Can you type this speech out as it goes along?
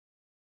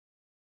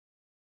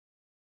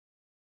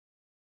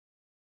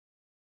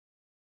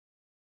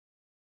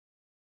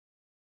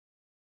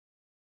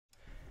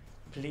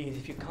please,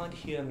 if you can't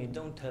hear me,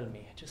 don't tell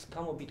me. Just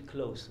come a bit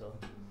closer.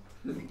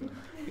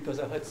 Because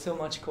I've had so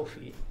much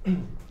coffee.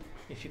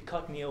 If you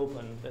cut me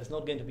open, there's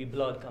not going to be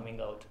blood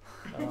coming out.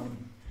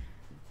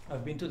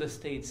 I've been to the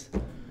States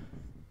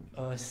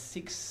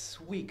 6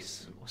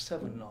 weeks or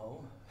 7 now,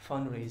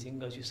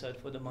 fundraising, as you said,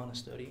 for the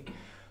monastery.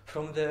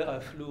 From there, I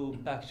flew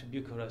back to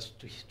Bucharest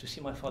to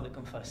see my father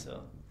confessor,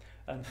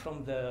 and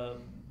from there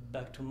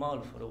back to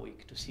Mal for a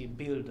week to see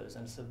builders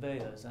and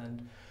surveyors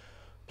and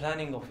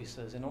planning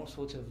officers and all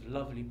sorts of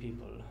lovely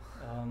people.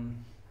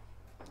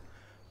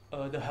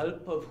 The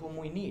help of whom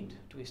we need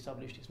to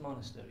establish this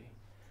monastery.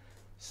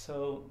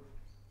 So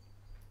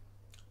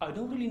I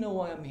don't really know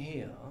why I'm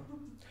here.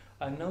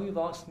 I know you've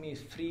asked me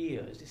 3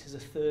 years. This is the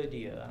 3rd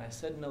year, and I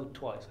said no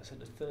twice. I said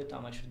the 3rd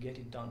time I should get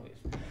it done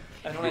with.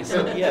 And when I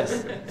said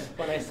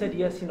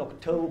yes in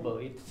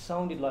October, it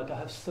sounded like I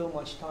have so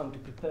much time to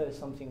prepare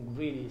something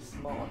really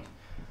smart.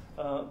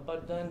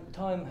 But then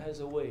time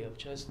has a way of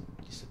just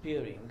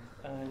disappearing,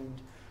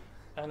 and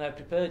I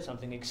prepared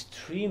something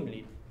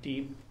extremely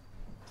deep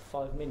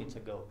 5 minutes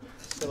ago.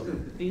 So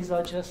these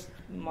are just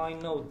my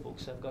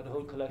notebooks. I've got a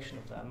whole collection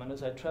of them, and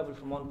as I travel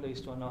from one place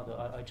to another,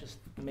 I just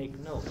make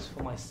notes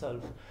for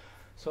myself.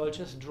 So I'll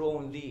just draw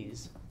on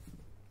these.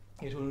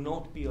 It will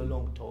not be a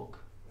long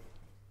talk,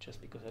 just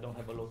because I don't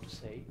have a lot to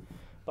say,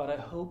 but I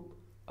hope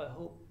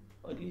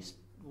at least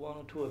 1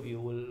 or 2 of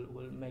you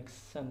will make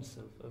sense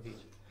of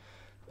it.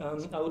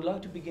 I would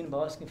like to begin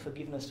by asking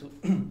forgiveness to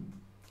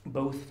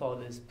both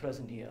fathers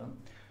present here,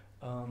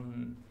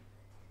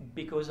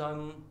 because I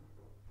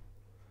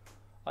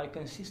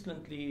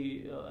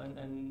consistently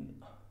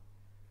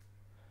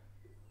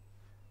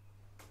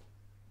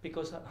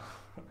because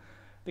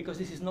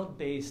this is not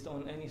based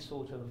on any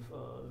sort of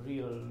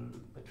real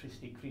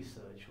patristic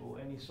research or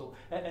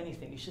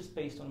anything. It's just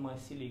based on my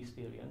silly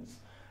experience,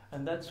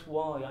 and that's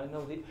why I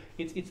know that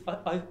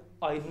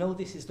I know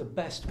this is the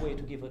best way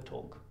to give a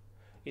talk.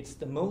 It's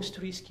the most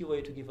risky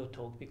way to give a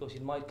talk because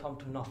it might come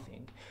to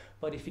nothing,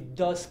 but if it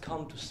does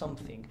come to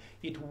something,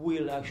 it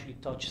will actually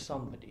touch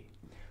somebody.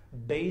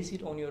 Base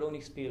it on your own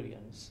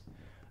experience,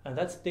 and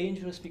that's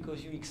dangerous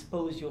because you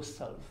expose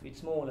yourself.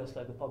 It's more or less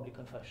like a public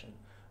confession,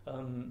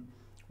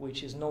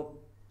 which is not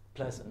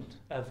pleasant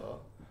ever,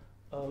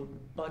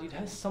 but it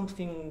has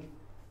something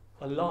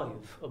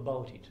alive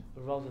about it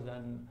rather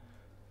than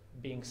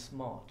being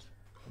smart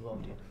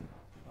about it.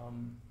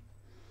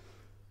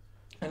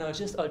 And I'll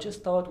just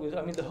start with,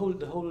 I mean, the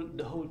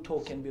whole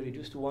talk can be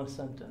reduced to one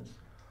sentence.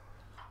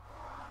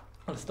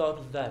 I'll start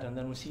with that, and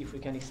then we'll see if we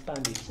can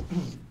expand it.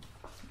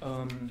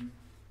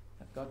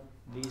 I've got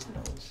these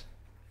notes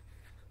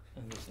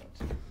and these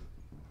notes.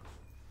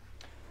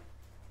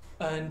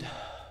 And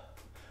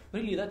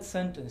really that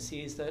sentence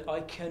is that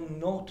I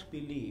cannot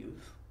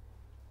believe,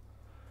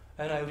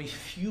 and I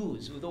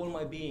refuse with all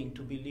my being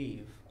to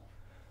believe,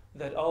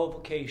 that our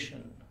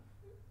vocation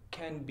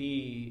can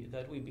be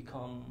that we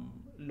become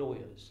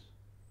lawyers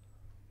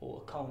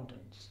or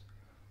accountants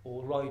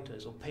or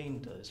writers or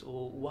painters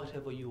or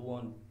whatever you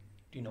want,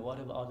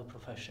 whatever other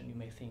profession you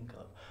may think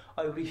of.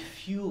 I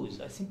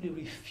simply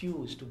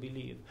refuse to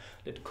believe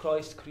that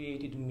Christ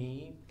created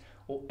me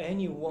or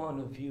any one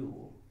of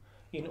you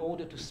in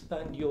order to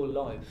spend your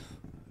life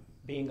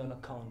being an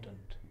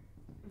accountant.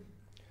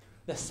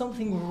 There's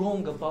something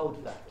wrong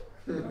about that.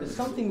 There's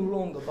something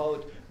wrong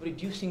about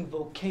reducing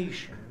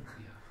vocation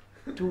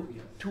to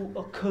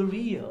a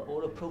career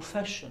or a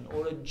profession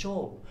or a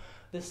job.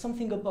 There's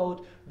something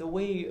about the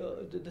way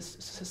the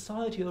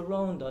society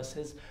around us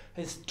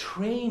has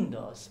trained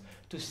us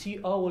to see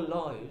our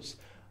lives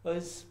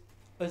as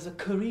a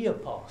career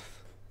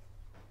path.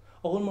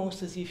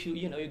 Almost as if you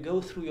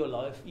go through your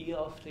life year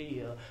after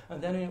year,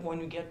 and then when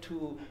you get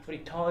to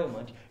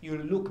retirement, you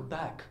look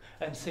back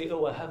and say,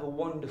 oh, I have a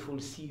wonderful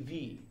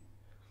CV.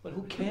 Well,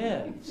 who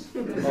cares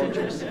about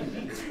your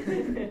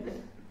CV?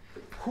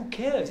 Who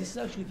cares? This is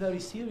actually very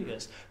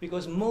serious,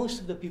 because most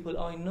of the people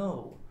I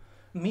know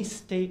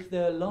mistake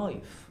their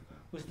life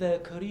with their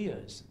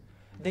careers.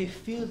 They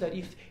feel that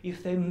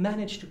if they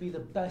manage to be the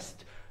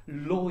best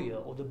lawyer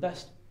or the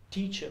best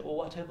teacher or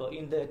whatever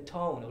in their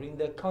town or in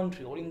their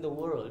country or in the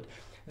world,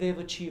 they've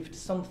achieved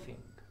something.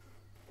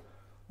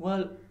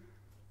 Well,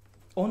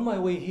 on my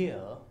way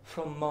here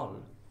from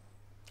Mull,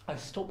 I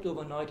stopped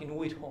overnight in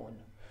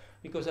Whithorn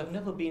because I've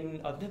never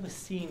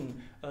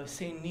seen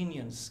St.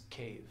 Ninian's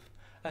cave.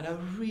 And I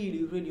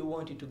really, really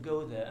wanted to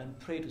go there and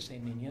pray to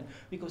St. Ninian,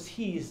 because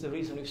he is the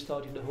reason we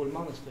started the whole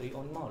monastery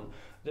on Mull.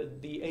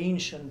 The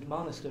ancient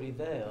monastery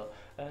there,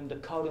 and the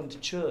current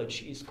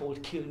church is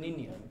called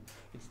Kilninian.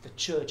 It's the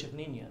Church of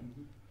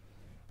Ninian.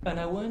 And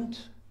I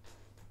went,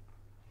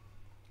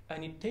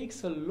 and it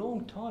takes a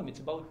long time. It's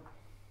about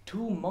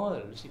 2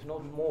 miles, if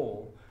not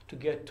more, to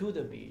get to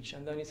the beach,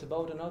 and then it's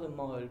about another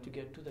mile to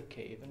get to the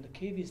cave. And the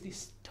cave is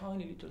this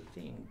tiny little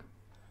thing,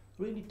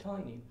 really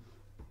tiny.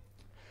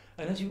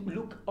 And as you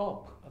look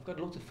up, I've got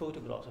lots of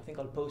photographs, I think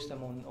I'll post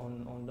them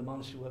on the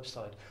monastery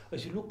website.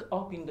 As you look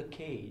up in the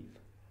cave,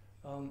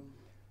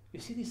 you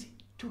see these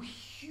 2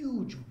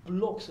 huge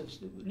blocks of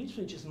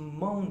literally just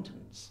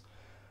mountains.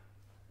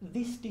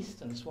 this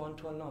distance one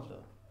to another.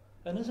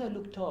 And as I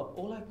looked up,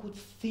 all I could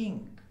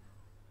think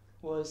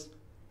was,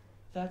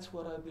 that's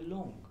where I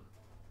belong.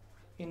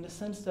 In the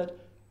sense that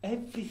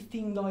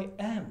everything I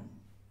am,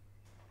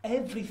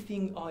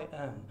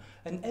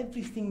 and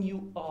everything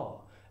you are,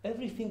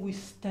 everything we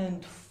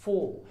stand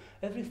for,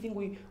 everything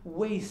we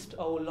waste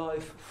our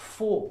life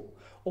for,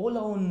 all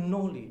our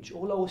knowledge,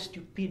 all our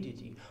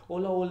stupidity,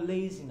 all our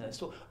laziness,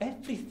 so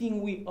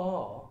everything we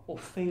are or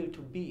fail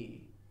to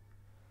be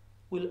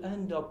will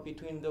end up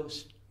between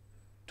those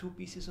two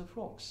pieces of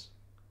rocks.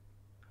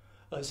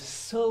 As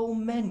so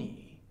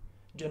many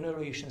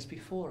generations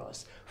before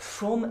us,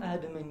 from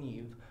Adam and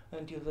Eve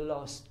until the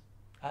last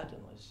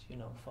Adam, as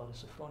Father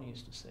Sophrony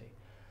used to say.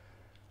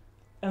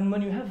 And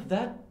when you have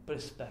that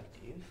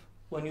perspective,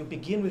 when you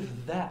begin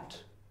with that,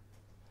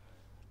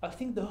 I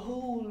think the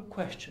whole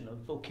question of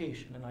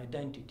vocation and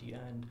identity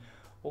and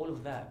all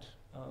of that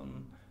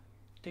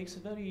takes a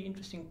very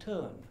interesting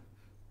turn.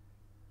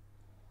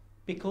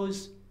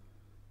 Because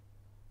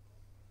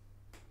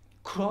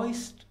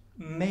Christ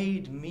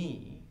made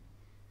me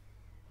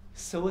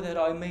so that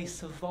I may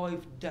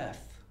survive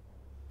death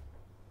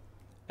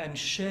and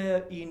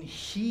share in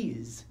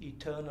His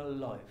eternal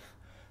life.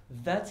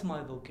 That's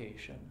my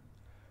vocation.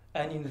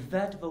 And in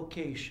that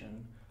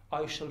vocation,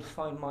 I shall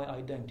find my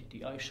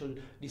identity. I shall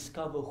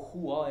discover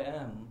who I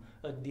am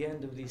at the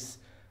end of this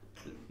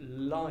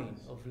line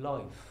of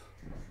life.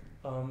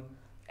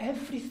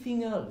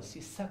 Everything else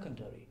is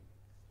secondary.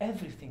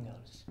 Everything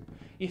else.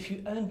 If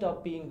you end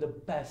up being the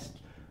best,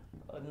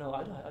 I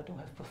don't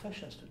have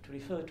professions to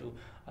refer to.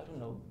 I don't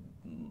know,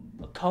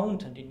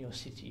 accountant in your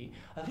city.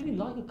 I really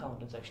like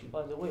accountants, actually,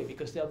 by the way,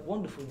 because they are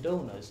wonderful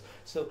donors.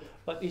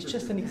 But it's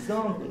just an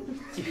example.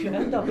 If you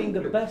end up being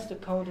the best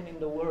accountant in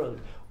the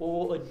world,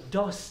 or a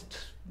dust,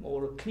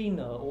 or a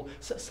cleaner, or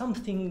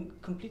something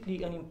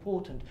completely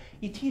unimportant,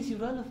 it is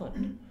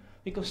irrelevant.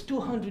 Because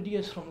 200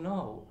 years from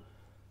now,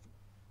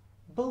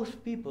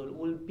 both people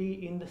will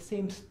be in the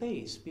same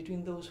space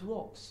between those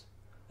rocks,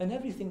 and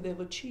everything they've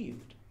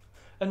achieved.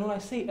 And when I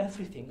say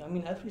everything, I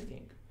mean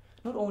everything.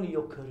 Not only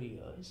your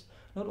careers,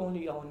 not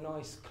only our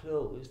nice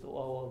clothes,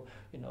 or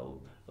our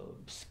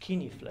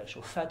skinny flesh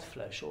or fat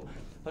flesh,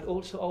 but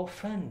also our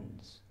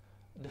friends,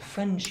 the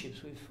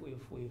friendships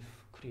we've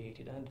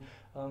created,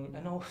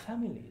 and our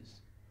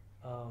families,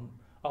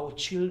 our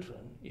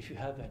children, if you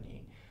have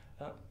any.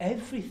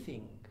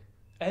 Everything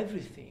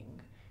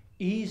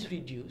is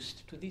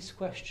reduced to this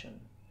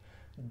question: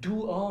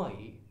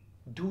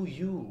 do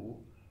you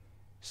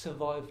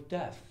survive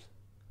death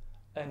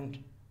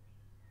and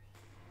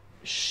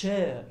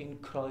share in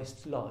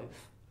Christ's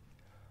life,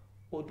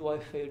 or do I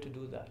fail to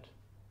do that?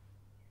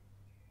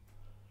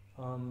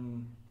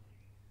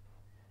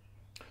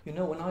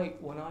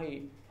 When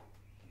I,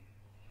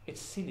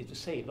 it's silly to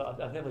say,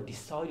 but I've never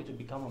decided to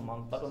become a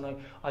monk. But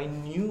when I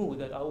knew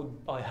that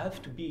I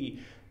have to be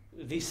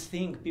this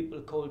thing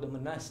people call the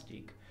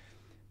monastic,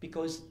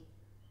 because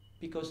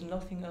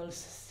nothing else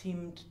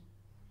seemed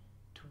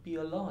to be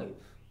alive.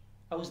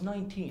 I was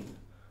 19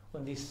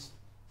 when this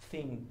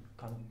thing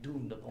kind of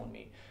doomed upon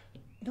me.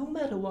 No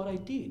matter what I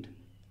did,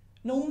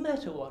 no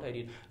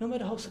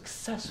matter how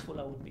successful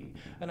I would be,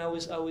 and I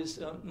was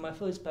my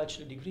first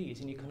bachelor degree is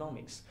in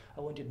economics.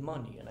 I wanted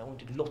money, and I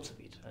wanted lots of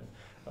it.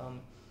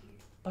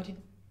 But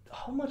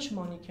how much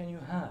money can you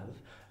have?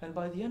 And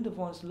by the end of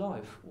one's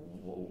life,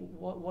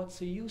 what's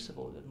the use of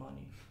all that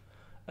money?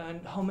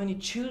 And how many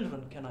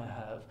children can I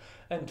have?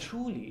 And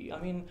truly,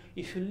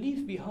 if you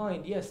leave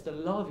behind, yes, the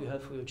love you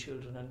have for your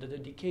children and the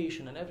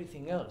dedication and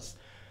everything else,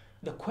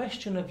 the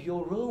question of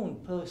your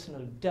own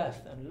personal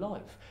death and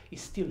life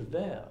is still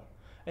there.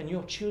 And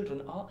your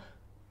children are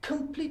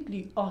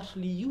completely,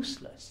 utterly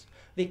useless.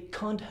 They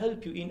can't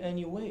help you in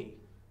any way.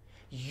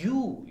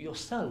 You,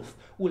 yourself,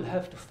 will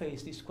have to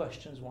face these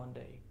questions one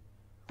day.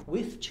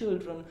 With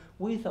children,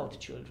 without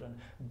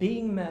children,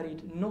 being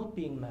married, not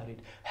being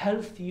married,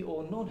 healthy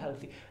or not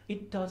healthy,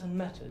 it doesn't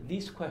matter.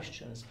 These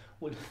questions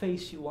will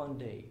face you one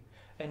day.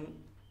 And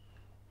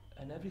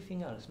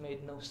everything else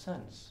made no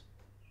sense.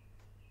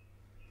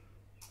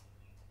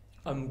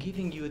 I'm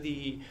giving you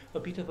a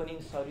bit of an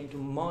insight into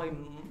my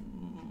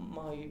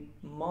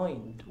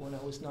mind when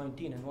I was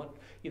 19 and what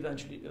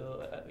eventually,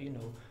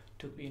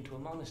 took me into a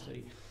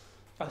monastery.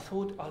 I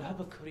thought, I'll have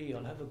a career,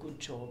 I'll have a good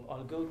job,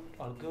 I'll go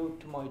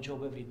to my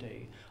job every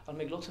day, I'll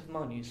make lots of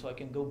money so I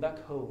can go back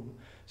home,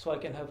 so I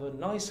can have a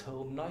nice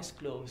home, nice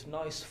clothes,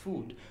 nice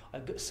food,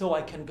 so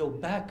I can go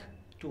back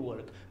to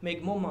work,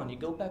 make more money,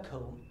 go back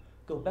home,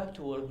 go back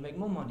to work, make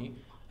more money,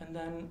 and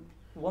then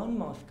 1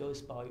 month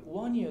goes by,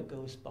 1 year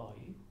goes by,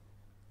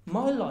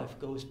 my life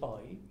goes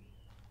by,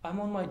 I'm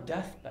on my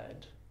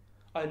deathbed,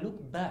 I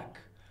look back,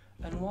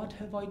 and what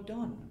have I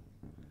done?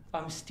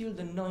 I'm still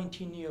the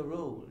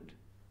 19-year-old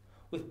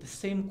with the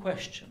same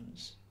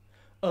questions,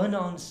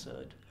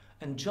 unanswered,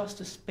 and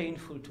just as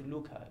painful to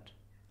look at.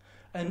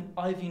 And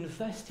I've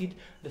invested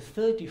the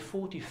 30,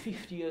 40,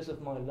 50 years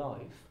of my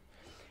life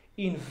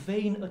in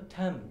vain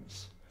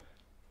attempts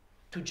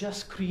to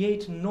just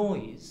create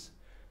noise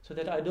so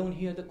that I don't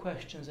hear the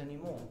questions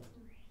anymore.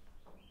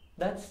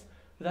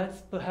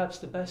 That's perhaps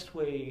the best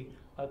way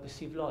I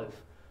perceive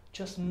life.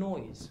 Just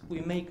noise.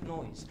 We make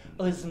noise,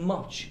 as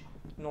much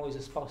noise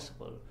as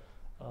possible,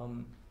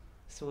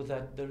 so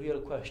that the real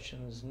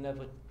questions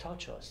never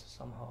touch us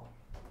somehow.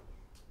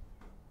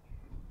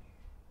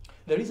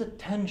 There is a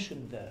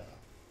tension there,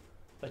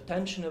 a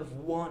tension of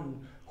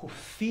one who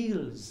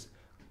feels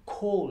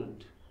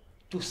called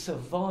to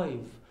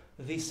survive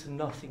this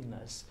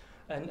nothingness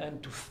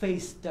and to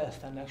face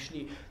death and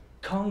actually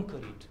conquer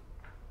it.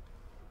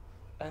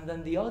 And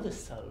then the other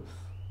self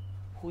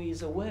who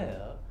is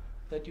aware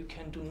that you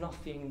can do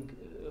nothing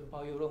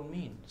by your own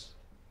means.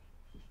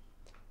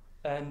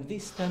 And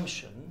this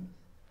tension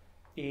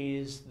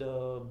is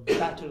the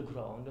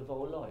battleground of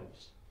our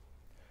lives.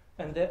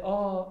 And there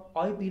are,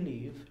 I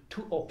believe,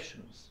 two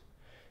options.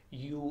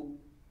 You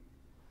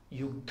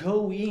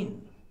go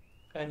in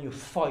and you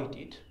fight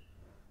it,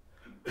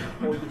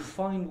 or you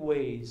find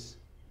ways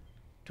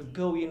to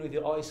go in with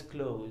your eyes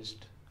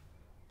closed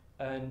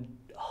and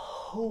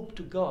hope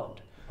to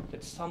God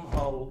that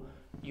somehow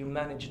you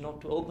manage not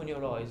to open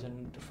your eyes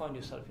and to find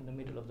yourself in the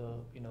middle of the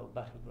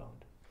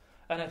battleground.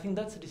 And I think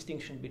that's the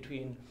distinction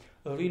between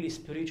a really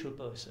spiritual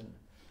person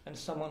and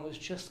someone who's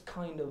just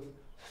kind of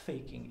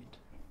faking it.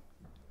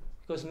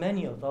 Because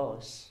many of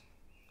us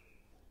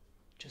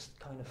just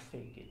kind of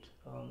fake it.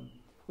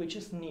 We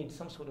just need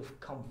some sort of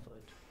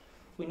comfort.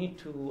 We need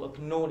to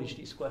acknowledge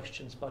these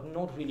questions, but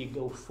not really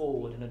go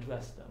forward and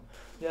address them.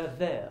 They are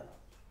there.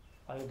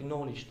 I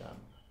acknowledge them,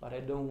 but I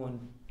don't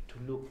want to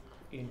look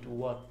into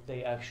what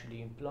they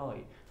actually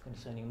imply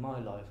concerning my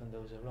life and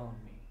those around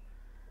me.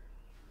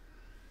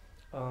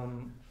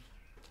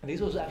 This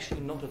was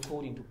actually not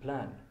according to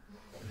plan.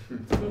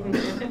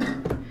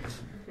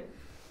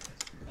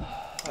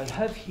 I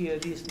have here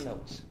these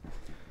notes.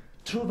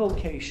 True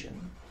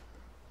vocation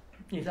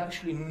is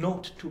actually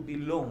not to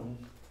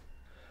belong,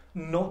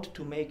 not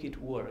to make it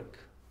work,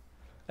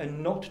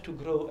 and not to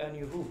grow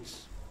any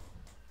roots.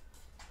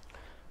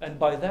 And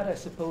by that, I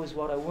suppose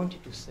what I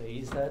wanted to say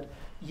is that,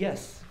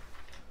 yes,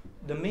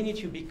 the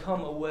minute you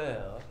become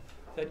aware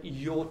that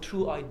your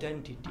true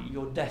identity,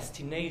 your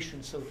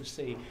destination, so to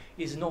say,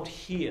 is not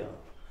here,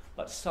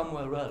 but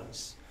somewhere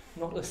else,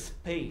 not a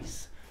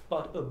space,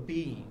 but a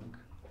being,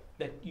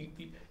 that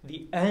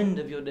the end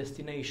of your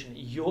destination,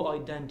 your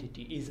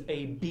identity, is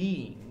a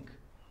being,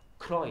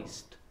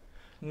 Christ,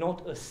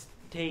 not a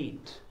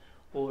state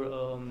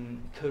or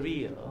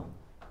career,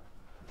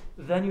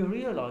 then you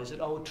realize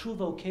that our true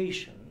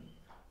vocation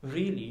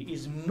really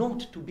is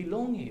not to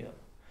belong here,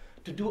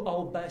 to do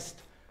our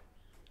best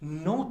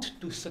not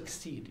to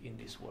succeed in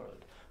this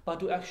world, but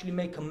to actually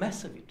make a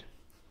mess of it.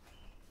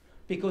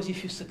 Because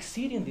if you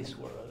succeed in this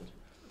world,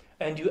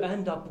 and you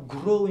end up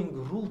growing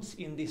roots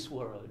in this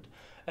world,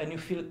 and you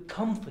feel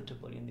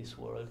comfortable in this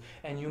world,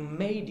 and you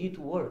made it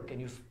work,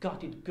 and you've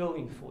got it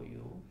going for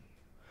you,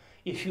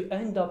 if you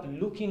end up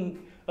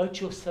looking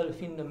at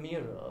yourself in the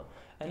mirror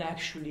and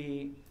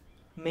actually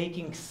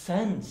making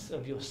sense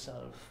of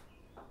yourself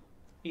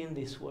in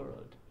this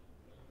world,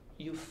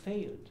 you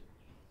failed.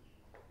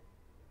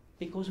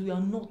 Because we are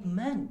not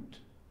meant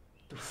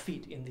to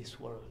fit in this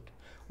world.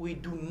 We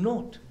do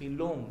not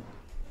belong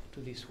to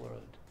this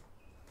world.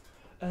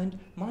 And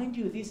mind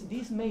you,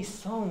 these may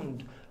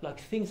sound like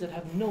things that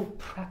have no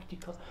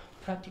practical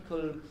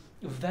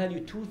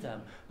value to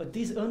them, but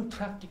these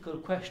unpractical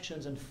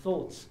questions and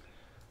thoughts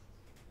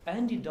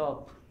ended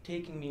up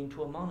taking me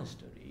into a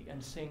monastery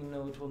and saying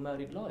no to a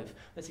married life.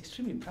 That's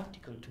extremely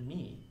practical to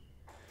me.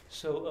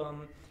 So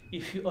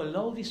if you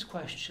allow these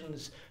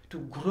questions to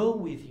grow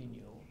within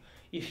you,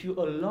 if you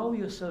allow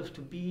yourself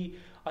to be,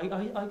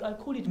 I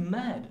call it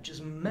mad,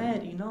 just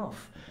mad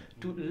enough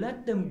to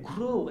let them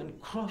grow and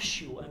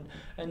crush you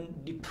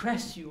and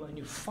depress you, and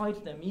you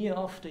fight them year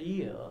after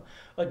year,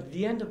 at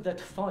the end of that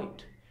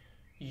fight,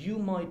 you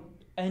might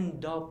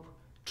end up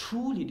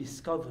truly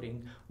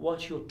discovering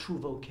what your true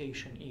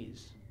vocation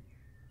is.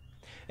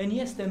 And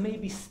yes, there may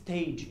be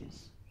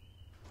stages.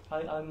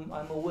 I'm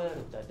aware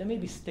of that. There may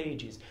be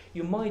stages.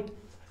 You might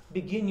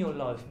begin your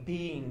life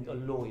being a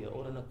lawyer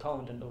or an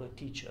accountant or a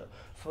teacher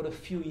for a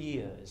few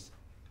years.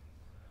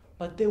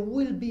 But there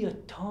will be a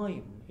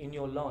time in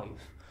your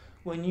life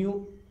when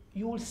you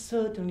will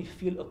certainly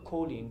feel a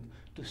calling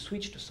to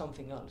switch to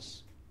something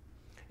else.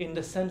 In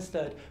the sense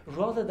that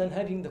rather than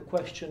having the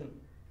question,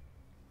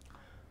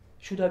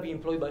 should I be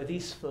employed by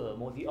this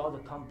firm or the other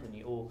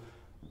company, or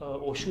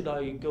should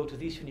I go to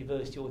this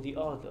university or the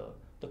other,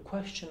 the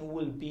question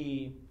will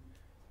be,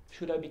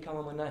 should I become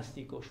a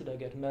monastic, or should I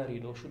get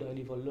married, or should I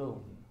live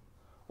alone?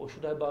 Or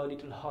should I buy a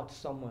little hut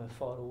somewhere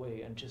far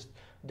away and just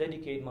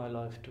dedicate my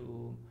life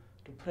to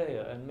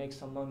prayer and make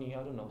some money,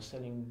 I don't know,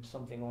 selling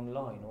something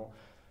online? Or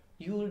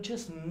you will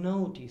just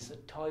notice a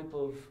type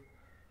of,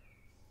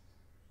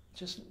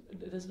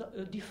 there's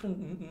a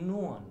different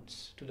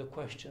nuance to the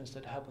questions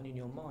that happen in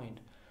your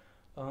mind.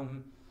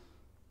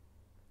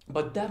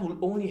 But that will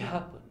only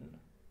happen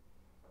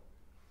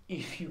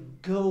if you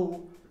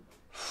go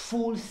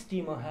full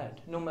steam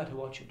ahead, no matter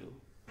what you do.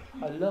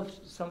 I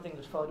loved something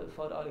that Father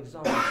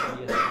Alexander said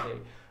yesterday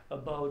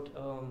about,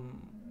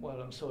 well,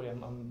 I'm sorry,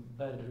 I'm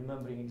bad at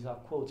remembering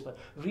exact quotes, but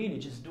really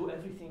just do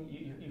everything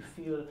you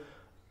feel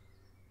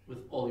with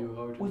all your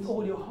heart. With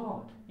all your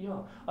heart, yeah.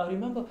 I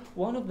remember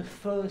one of the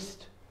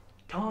first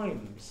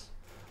times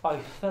I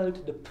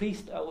felt the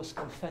priest I was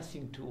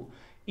confessing to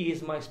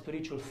is my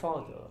spiritual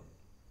father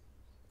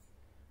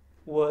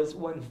was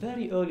when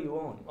very early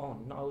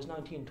on, I was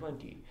 19,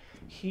 20,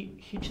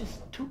 he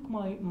just took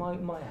my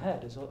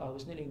head as I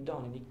was kneeling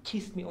down and he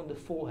kissed me on the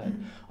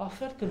forehead. I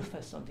felt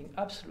confess something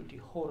absolutely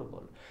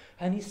horrible.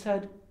 And he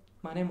said,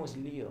 my name was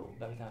Leo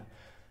back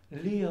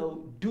then,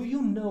 Leo, do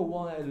you know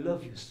why I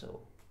love you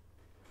so?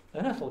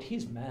 And I thought,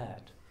 he's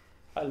mad.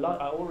 I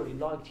already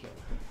liked him.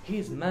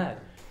 He's mad.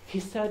 He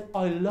said,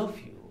 I love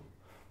you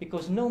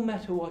because no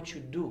matter what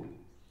you do,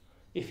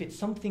 if it's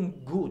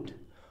something good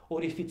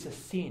or if it's a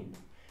sin,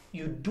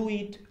 you do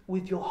it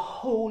with your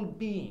whole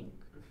being.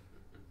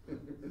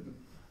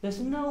 There's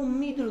no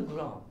middle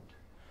ground.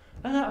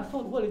 And I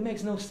thought, well, it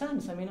makes no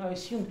sense. I mean, I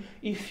assumed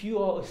if you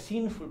are a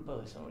sinful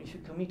person or if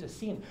you commit a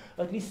sin,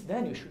 at least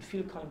then you should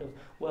feel kind of,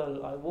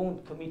 well, I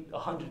won't commit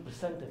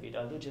 100% of it,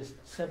 I'll do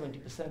just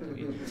 70% of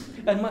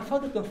it. And my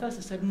father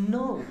confessor said,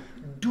 no,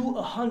 do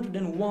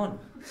 101.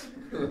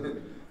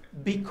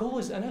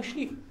 Because, and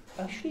actually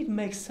it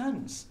makes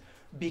sense,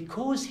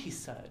 because he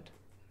said,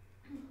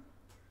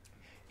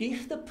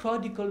 if the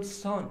prodigal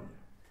son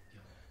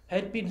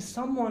had been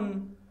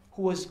someone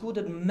who was good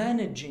at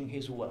managing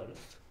his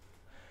wealth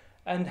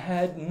and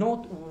had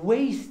not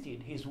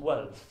wasted his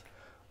wealth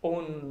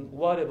on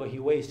whatever he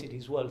wasted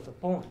his wealth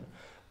upon,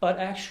 but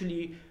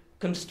actually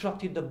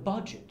constructed the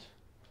budget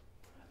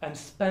and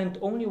spent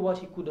only what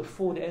he could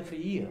afford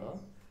every year,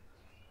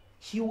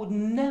 he would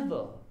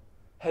never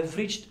have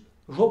reached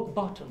rock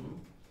bottom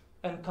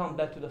and come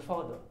back to the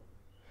Father.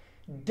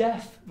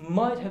 Death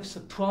might have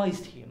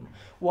surprised him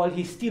while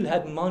he still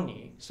had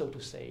money, so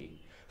to say,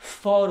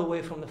 far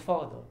away from the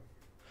Father.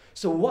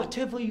 So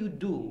whatever you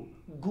do,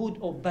 good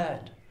or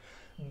bad,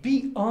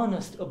 be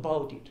honest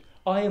about it.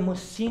 I am a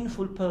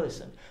sinful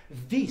person.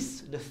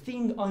 This, the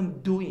thing I'm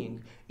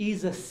doing,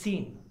 is a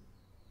sin.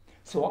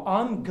 So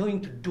I'm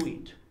going to do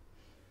it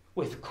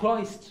with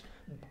Christ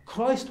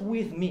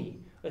with me,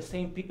 as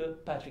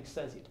St. Patrick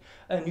says it.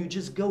 And you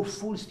just go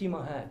full steam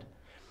ahead.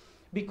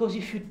 Because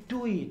if you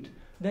do it,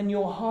 then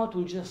your heart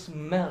will just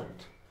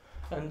melt.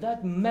 And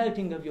that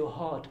melting of your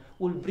heart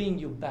will bring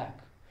you back.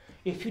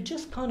 If you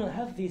just kind of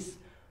have this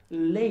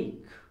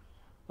lake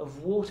of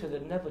water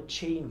that never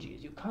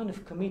changes, you kind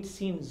of commit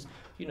sins,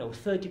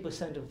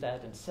 30% of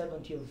that and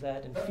 70 of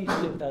that and 50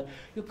 of that.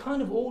 You're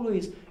kind of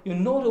always, you're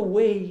not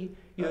away,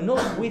 you're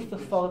not with the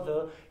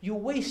Father. You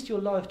waste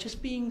your life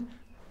just being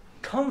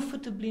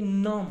comfortably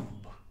numb.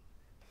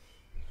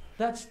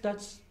 That's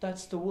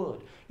the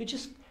word.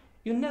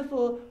 You're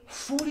never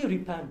fully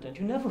repentant.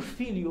 You never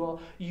feel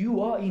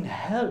you are in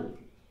hell,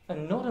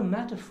 and not a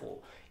metaphor,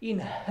 in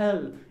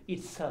hell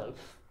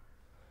itself.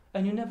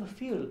 And you never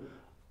feel,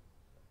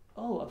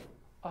 oh,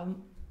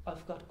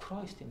 I've got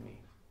Christ in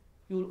me.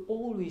 You'll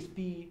always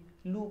be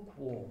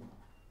lukewarm.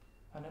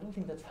 And I don't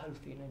think that's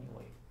healthy in any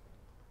way.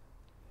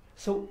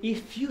 So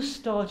if you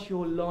start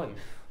your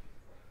life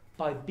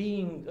by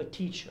being a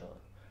teacher,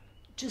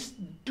 just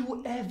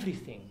do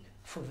everything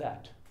for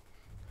that.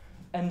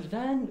 And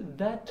then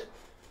that,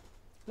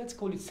 let's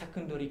call it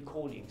secondary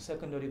calling,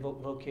 secondary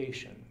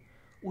vocation,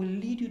 will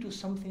lead you to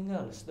something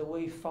else, the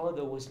way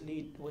Father was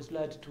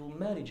led to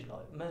married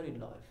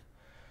life.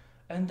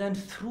 And then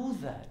through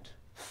that,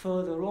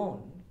 further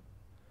on,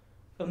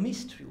 a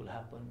mystery will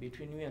happen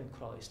between you and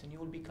Christ, and you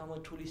will become a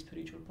truly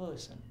spiritual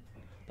person.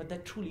 But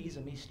that truly is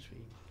a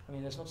mystery. I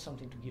mean, that's not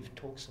something to give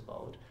talks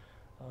about.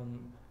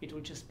 It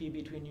will just be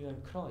between you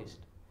and Christ.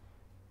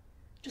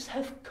 Just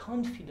have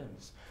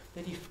confidence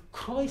that if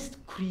Christ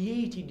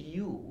created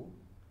you,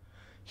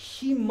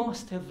 he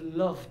must have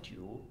loved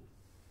you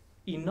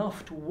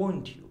enough to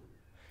want you.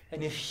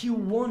 And if he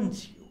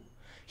wants you,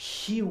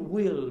 he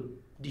will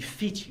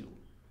defeat you.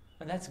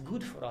 And that's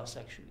good for us,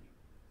 actually.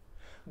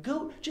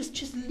 Go,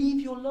 just live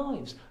your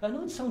lives. I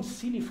know it sounds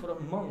silly for a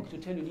monk to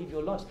tell you live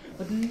your lives,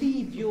 but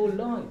live your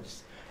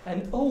lives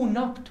and own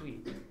up to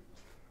it.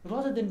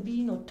 Rather than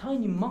being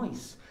tiny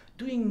mice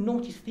doing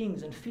naughty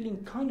things and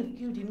feeling kind of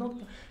guilty,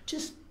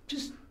 just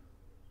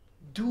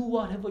do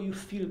whatever you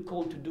feel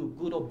called to do,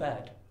 good or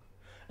bad.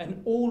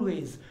 And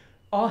always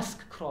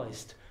ask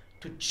Christ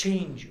to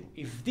change you.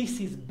 If this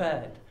is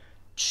bad,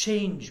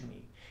 change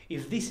me.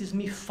 If this is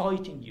me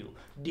fighting you,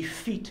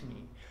 defeat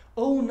me.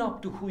 Own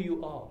up to who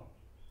you are.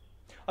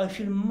 I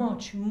feel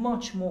much,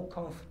 much more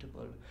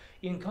comfortable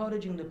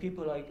encouraging the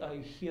people I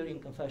hear in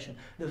confession,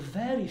 the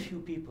very few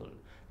people,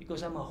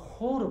 because I'm a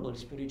horrible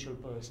spiritual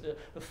person,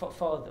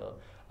 father.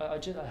 I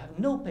have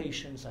no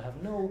patience.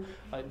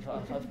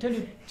 I've tell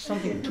you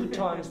something 2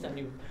 times, then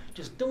you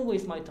just don't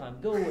waste my time.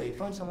 Go away.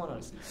 Find someone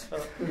else.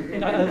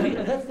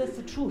 That's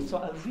the truth. So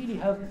I really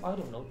have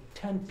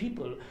 10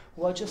 people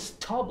who are just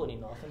stubborn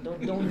enough and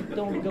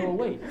don't go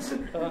away.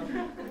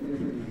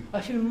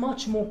 I feel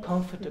much more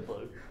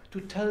comfortable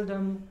to tell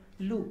them,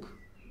 look,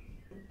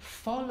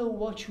 follow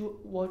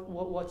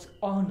what's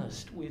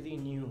honest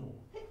within you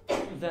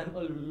than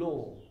a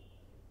law.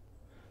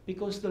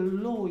 Because the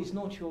law is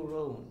not your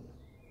own.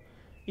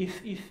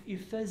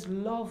 If there's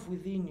love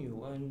within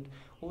you,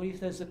 or if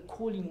there's a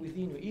calling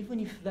within you, even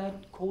if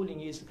that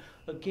calling is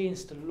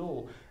against the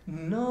law,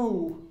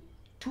 know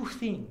two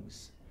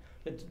things.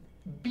 That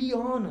be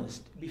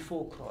honest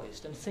before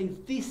Christ and say,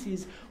 this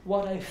is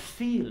what I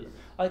feel.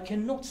 I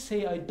cannot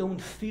say I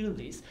don't feel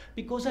this,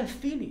 because I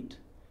feel it.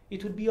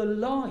 It would be a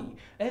lie.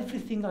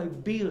 Everything I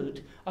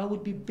build, I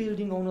would be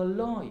building on a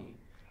lie.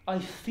 I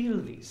feel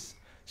this,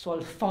 so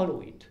I'll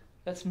follow it.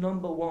 That's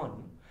number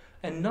one.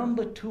 And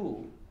number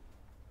two,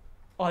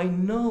 I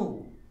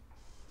know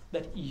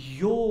that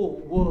your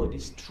word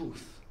is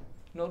truth,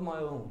 not my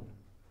own.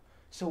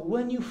 So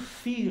when you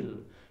feel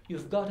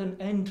you've got an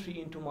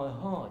entry into my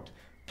heart,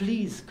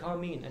 please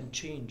come in and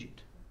change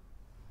it.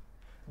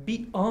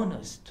 Be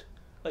honest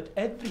at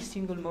every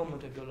single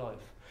moment of your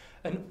life,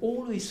 and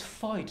always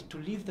fight to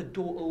leave the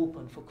door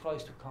open for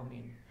Christ to come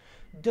in.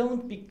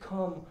 Don't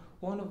become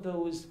one of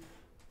those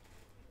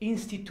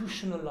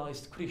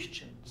institutionalized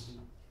Christians.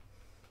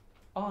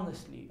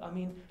 Honestly, I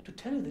mean, to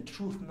tell you the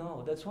truth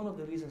now, that's one of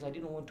the reasons I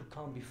didn't want to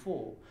come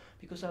before.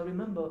 Because I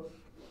remember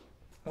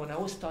when I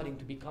was starting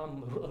to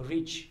become a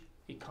rich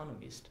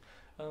economist,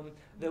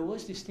 there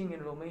was this thing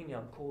in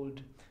Romania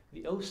called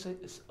the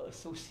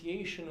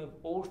Association of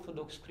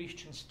Orthodox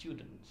Christian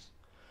Students.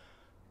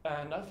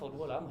 And I thought,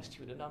 well, I'm a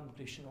student, I'm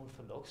Christian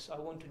Orthodox, I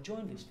want to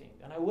join this thing.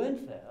 And I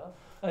went there,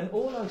 and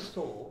all I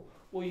saw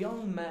were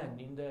young men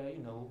in their,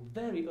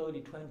 very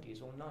early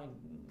 20s or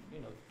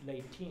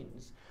late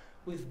teens,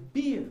 with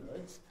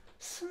beards,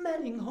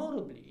 smelling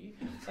horribly,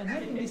 and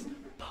having this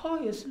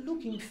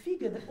pious-looking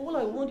figure that all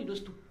I wanted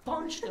was to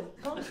punch them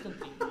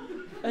constantly.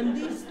 And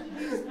these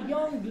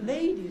young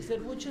ladies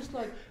that were just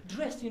like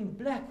dressed in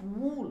black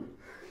wool.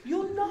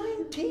 You're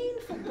 19,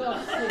 for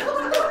God's sake.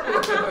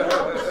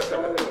 I'm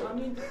sorry. I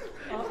mean,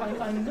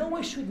 I know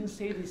I shouldn't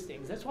say these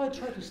things. That's why I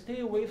try to stay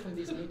away from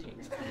these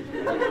meetings.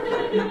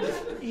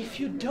 If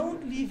you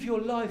don't live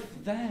your life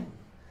then,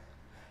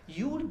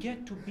 you'll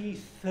get to be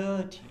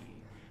 30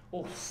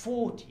 or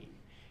 40.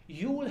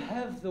 You'll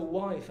have the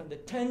wife and the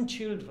 10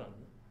 children.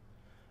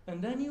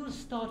 And then you'll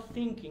start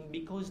thinking,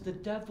 because the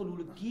devil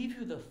will give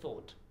you the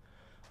thought,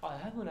 I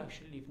haven't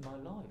actually lived my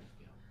life.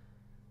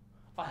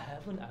 I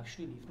haven't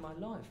actually lived my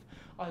life.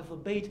 I've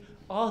obeyed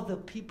other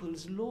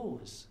people's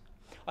laws.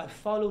 I've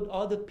followed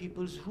other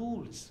people's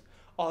rules.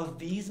 Are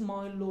these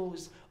my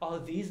laws? Are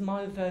these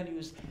my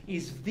values?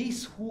 Is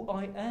this who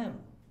I am?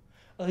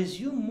 As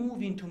you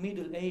move into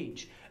middle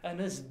age, and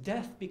as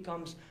death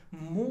becomes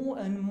more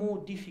and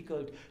more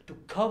difficult to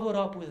cover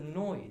up with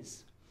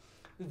noise,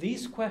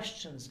 these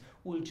questions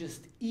will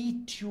just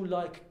eat you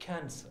like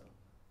cancer.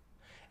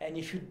 And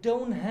if you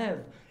don't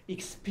have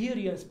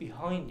experience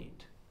behind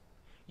it,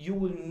 you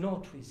will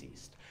not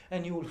resist,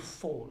 and you will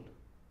fall.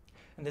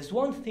 And there's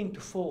one thing to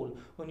fall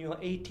when you are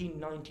 18,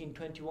 19,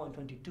 21,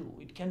 22.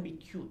 It can be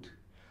cute.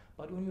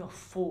 But when you are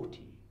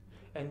 40,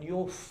 and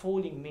your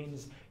falling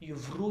means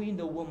you've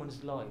ruined a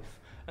woman's life,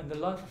 and the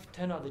life of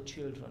 10 other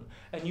children,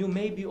 and you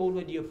may be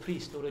already a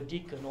priest or a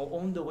deacon or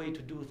on the way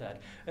to do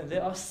that, and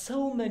there are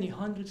so many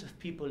hundreds of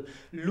people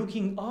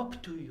looking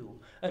up to you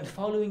and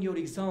following your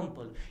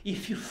example,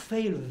 if you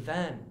fail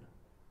then,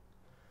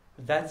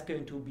 that's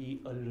going to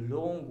be a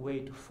long way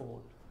to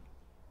fall.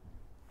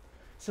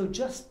 So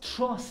just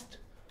trust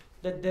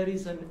that there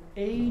is an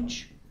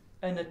age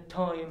and a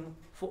time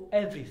for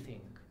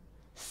everything,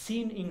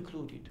 sin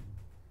included.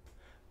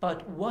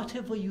 But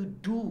whatever you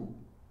do,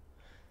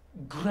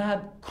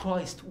 grab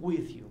Christ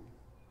with you.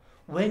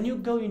 When you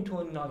go into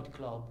a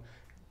nightclub,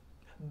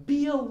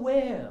 be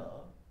aware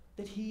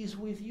that He is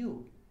with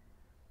you.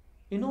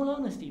 In all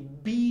honesty,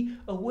 be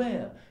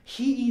aware.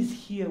 He is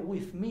here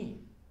with me.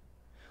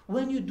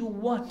 When you do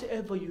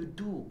whatever you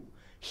do,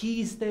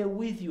 He is there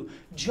with you,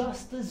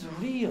 just as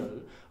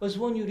real as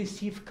when you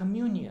receive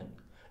communion.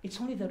 It's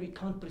only that we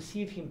can't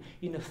perceive Him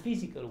in a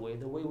physical way,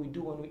 the way we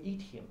do when we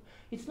eat Him.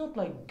 It's not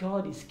like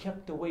God is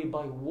kept away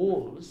by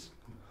walls,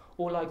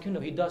 or like,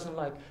 He doesn't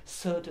like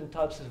certain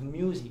types of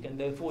music and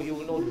therefore He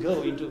will not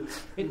go into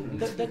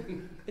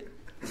it.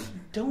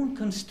 Don't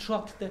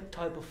construct that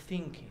type of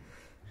thinking.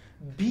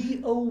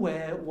 Be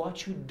aware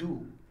what you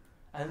do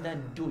and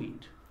then do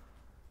it.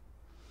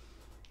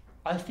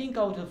 I think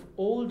out of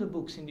all the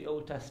books in the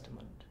Old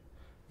Testament,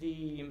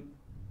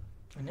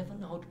 I never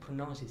know how to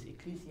pronounce this,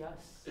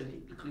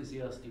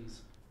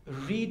 Ecclesiastes.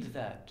 Read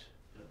that,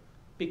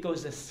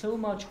 because there's so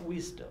much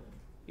wisdom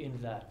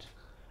in that,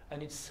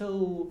 and it's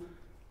so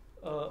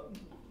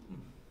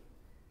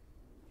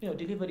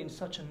delivered in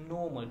such a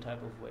normal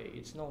type of way.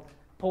 It's not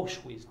posh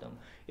wisdom,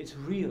 it's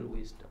real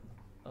wisdom,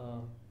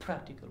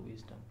 practical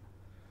wisdom.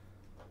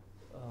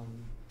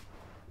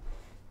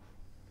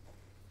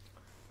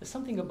 There's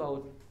something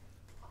about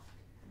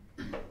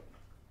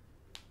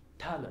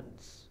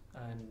talents,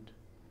 and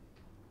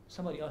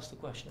somebody asked a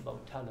question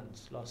about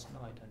talents last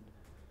night,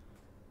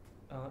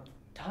 and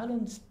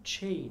talents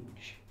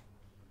change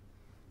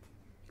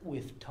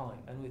with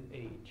time and with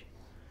age.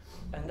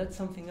 And that's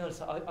something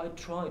else. I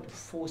try to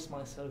force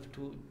myself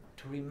to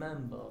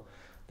remember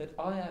that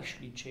I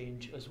actually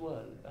change as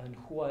well, and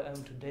who I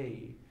am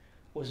today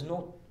was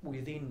not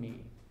within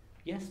me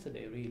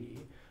yesterday really,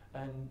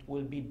 and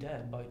will be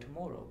dead by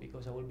tomorrow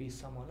because I will be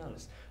someone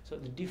else. So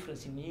the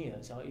difference in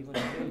years are even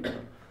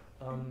greater.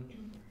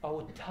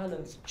 Our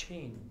talents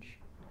change.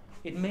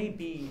 It may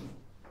be,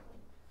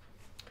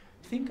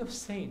 think of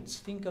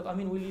saints, we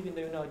live in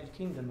the United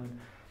Kingdom, and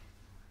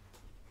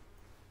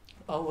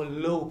our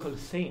local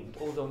saint,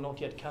 although not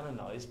yet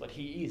canonized, but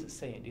he is a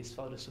saint, is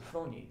Father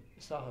Sophrony,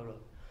 Sahara.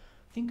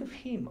 Think of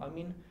him.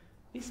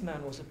 This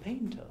man was a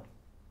painter.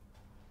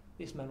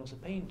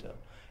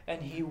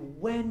 And he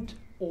went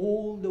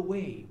all the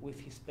way with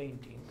his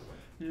painting,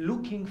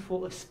 looking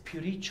for a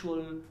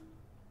spiritual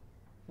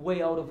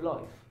way out of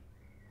life.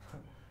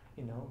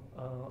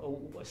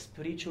 A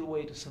spiritual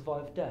way to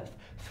survive death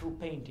through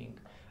painting.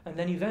 And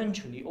then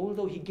eventually,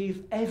 although he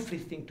gave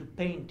everything to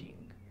painting,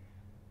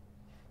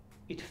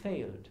 it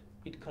failed,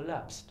 it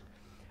collapsed.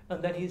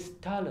 And then his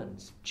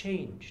talents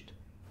changed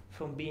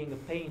from being a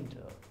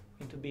painter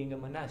into being a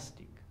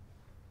monastic,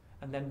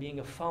 and then being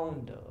a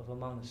founder of a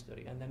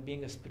monastery, and then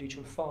being a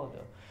spiritual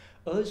father.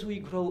 As we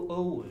grow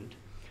old,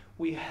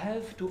 we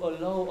have to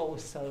allow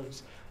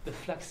ourselves the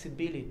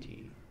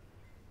flexibility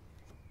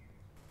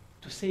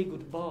to say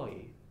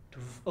goodbye to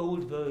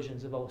old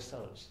versions of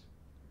ourselves.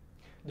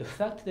 The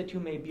fact that you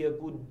may be a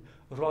good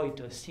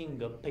writer,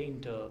 singer,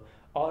 painter,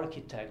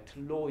 architect,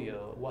 lawyer,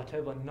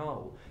 whatever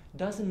now,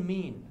 doesn't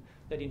mean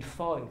that in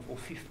 5 or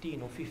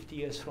 15 or 50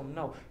 years from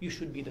now, you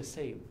should be the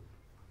same.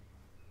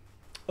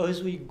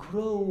 As we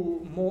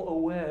grow more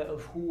aware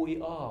of who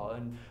we are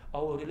and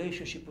our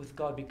relationship with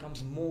God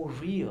becomes more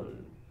real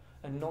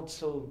and not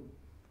so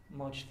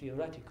much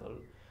theoretical,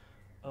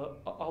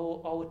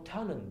 our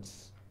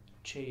talents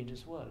change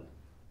as well.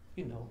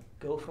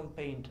 Go from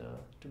painter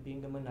to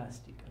being a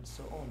monastic and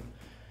so on.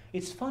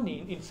 It's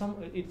funny,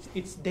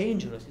 it's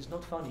dangerous, it's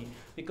not funny,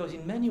 because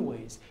in many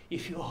ways,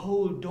 if you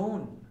hold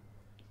on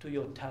to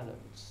your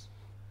talents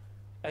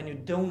and you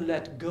don't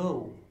let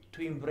go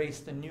to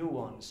embrace the new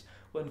ones,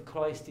 when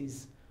Christ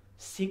is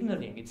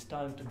signaling it's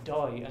time to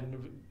die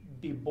and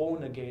be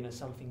born again as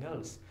something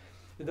else,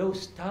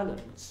 those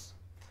talents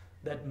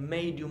that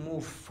made you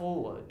move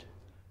forward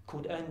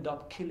could end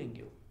up killing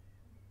you.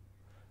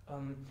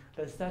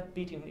 There's that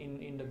bit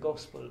in the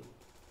Gospel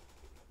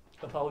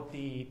about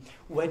the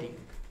wedding,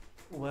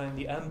 when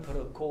the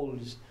emperor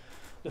calls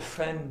the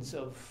friends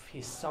of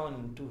his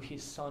son to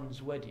his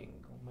son's wedding.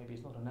 Or maybe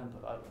he's not an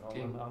emperor, I don't know.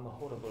 King. I'm a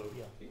horrible,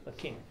 a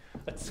king,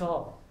 a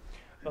tsar.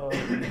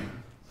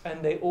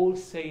 And they all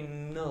say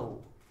no.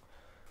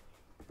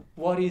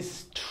 What is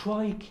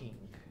striking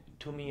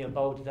to me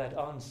about that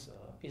answer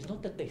is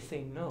not that they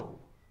say no.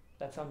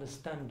 That's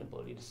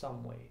understandable in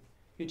some way.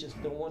 You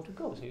just don't want to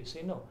go, so you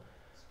say no.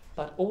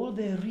 But all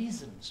their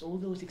reasons, all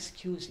those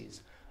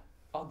excuses,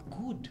 are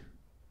good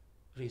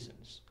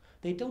reasons.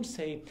 They don't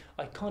say,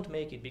 I can't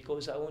make it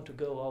because I want to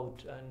go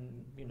out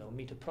and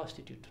meet a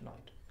prostitute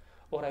tonight.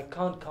 Or I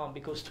can't come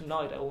because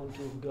tonight I want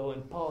to go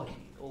and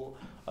party. Or,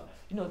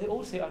 they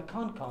all say, I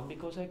can't come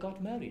because I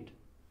got married.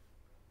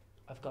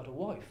 I've got a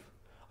wife.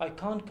 I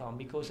can't come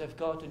because I've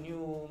got a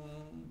new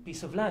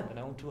piece of land and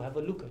I want to have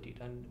a look at it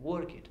and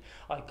work it.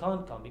 I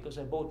can't come because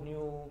I bought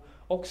new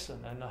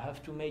oxen and I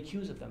have to make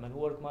use of them and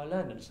work my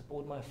land and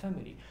support my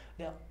family.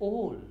 They're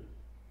all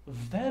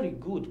very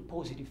good,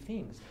 positive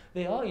things.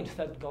 They are, in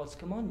fact, God's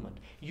commandment.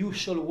 You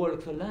shall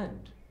work the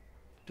land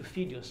to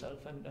feed yourself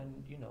and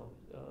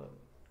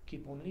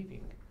keep on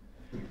living.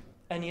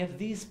 And yet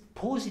these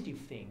positive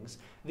things,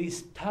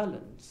 these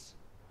talents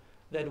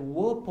that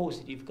were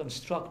positive,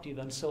 constructive,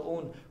 and so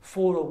on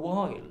for a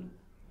while,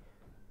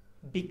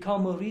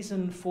 become a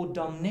reason for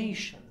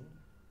damnation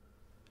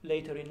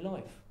later in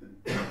life.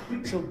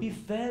 So be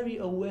very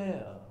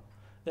aware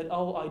that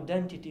our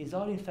identities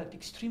are in fact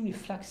extremely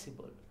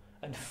flexible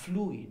and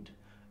fluid,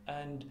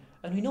 and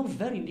we know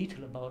very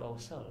little about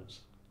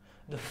ourselves.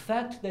 The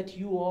fact that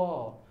you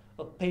are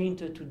a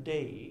painter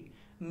today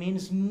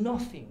means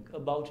nothing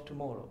about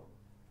tomorrow.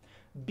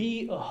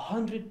 Be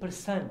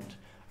 100%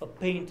 a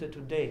painter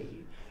today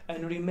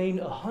and remain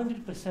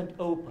 100%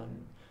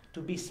 open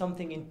to be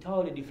something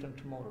entirely different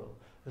tomorrow.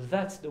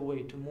 That's the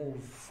way to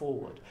move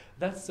forward.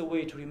 That's the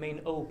way to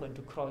remain open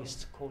to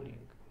Christ's calling.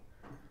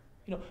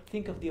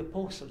 Think of the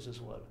apostles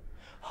as well.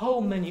 How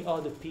many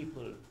other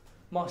people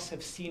must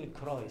have seen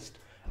Christ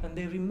and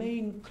they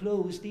remain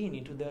closed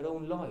into their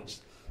own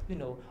lives?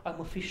 I'm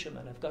a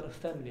fisherman, I've got a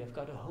family, I've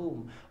got a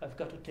home, I've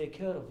got to take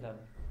care of them.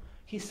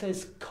 He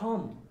says,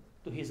 come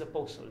to his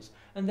apostles.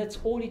 And that's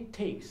all it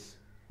takes.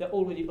 They're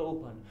already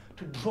open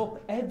to drop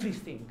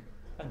everything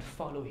and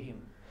follow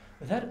him.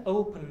 That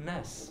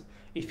openness,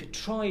 if you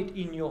try it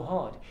in your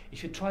heart,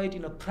 if you try it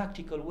in a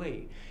practical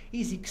way,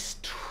 is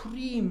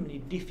extremely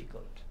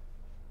difficult.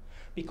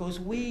 Because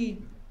we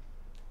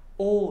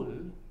all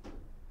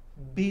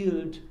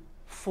build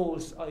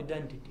false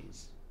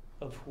identities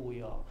of who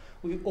we are.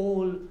 We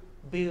all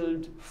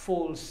build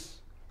false,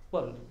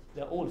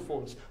 They're all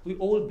false. We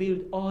all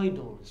build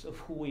idols of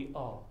who we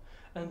are.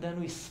 And then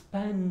we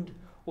spend,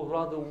 or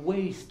rather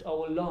waste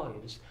our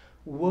lives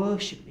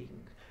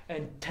worshipping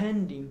and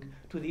tending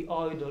to the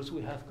idols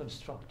we have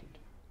constructed.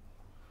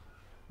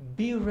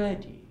 Be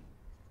ready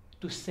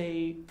to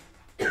say,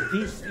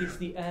 this is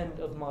the end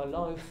of my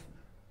life.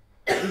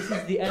 This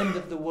is the end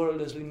of the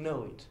world as we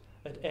know it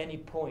at any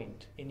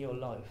point in your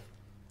life.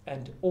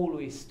 And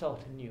always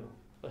start anew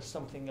or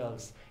something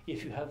else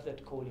if you have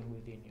that calling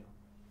within you.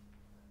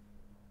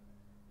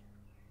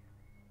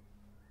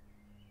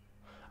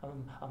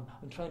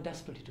 I'm trying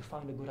desperately to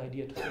find a good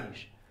idea to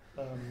finish.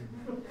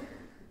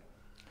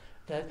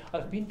 That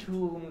I've been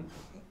to,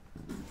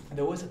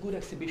 there was a good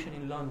exhibition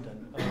in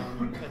London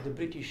at the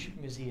British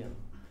Museum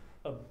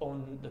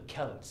on the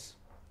Celts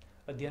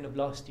at the end of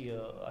last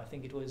year. I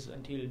think it was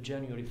until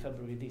January,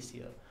 February this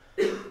year.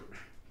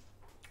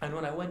 And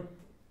when I went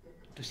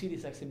to see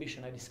this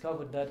exhibition, I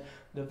discovered that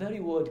the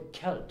very word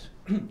Celt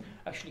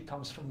actually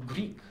comes from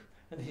Greek.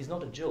 And this is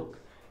not a joke.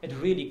 It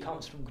really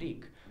comes from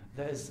Greek.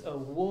 There's a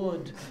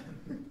word,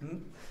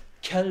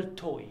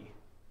 Keltoi,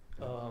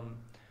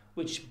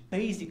 which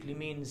basically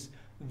means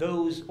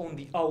those on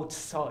the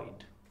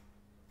outside.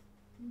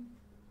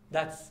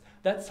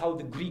 That's how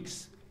the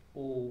Greeks,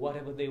 or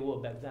whatever they were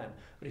back then,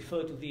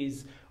 refer to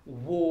these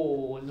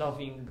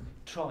war-loving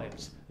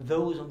tribes,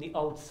 those on the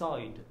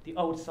outside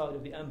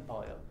of the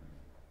empire.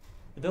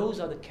 Those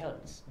are the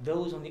Celts,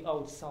 those on the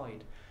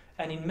outside.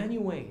 And in many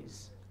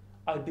ways,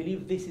 I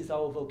believe this is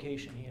our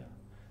vocation here,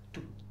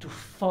 to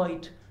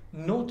fight,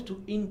 not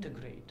to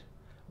integrate,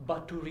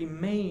 but to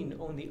remain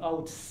on the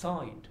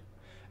outside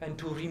and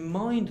to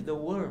remind the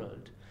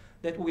world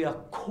that we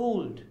are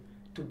called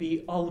to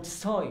be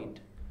outside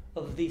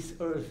of this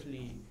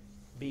earthly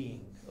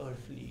being,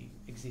 earthly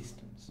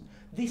existence.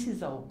 This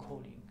is our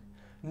calling,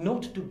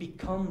 not to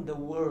become the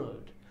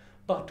world,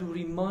 but to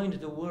remind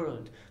the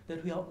world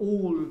that we are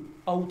all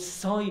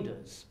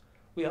outsiders.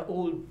 We are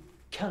all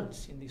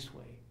Celts in this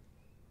way.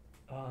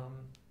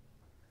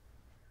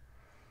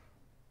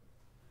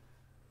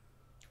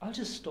 I'll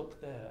just stop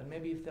there, and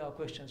maybe if there are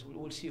questions,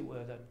 we'll see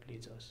where that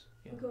leads us.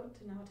 Yeah. We've got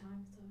to now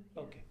time, so...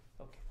 Yeah. Okay,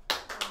 okay.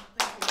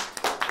 Thank you.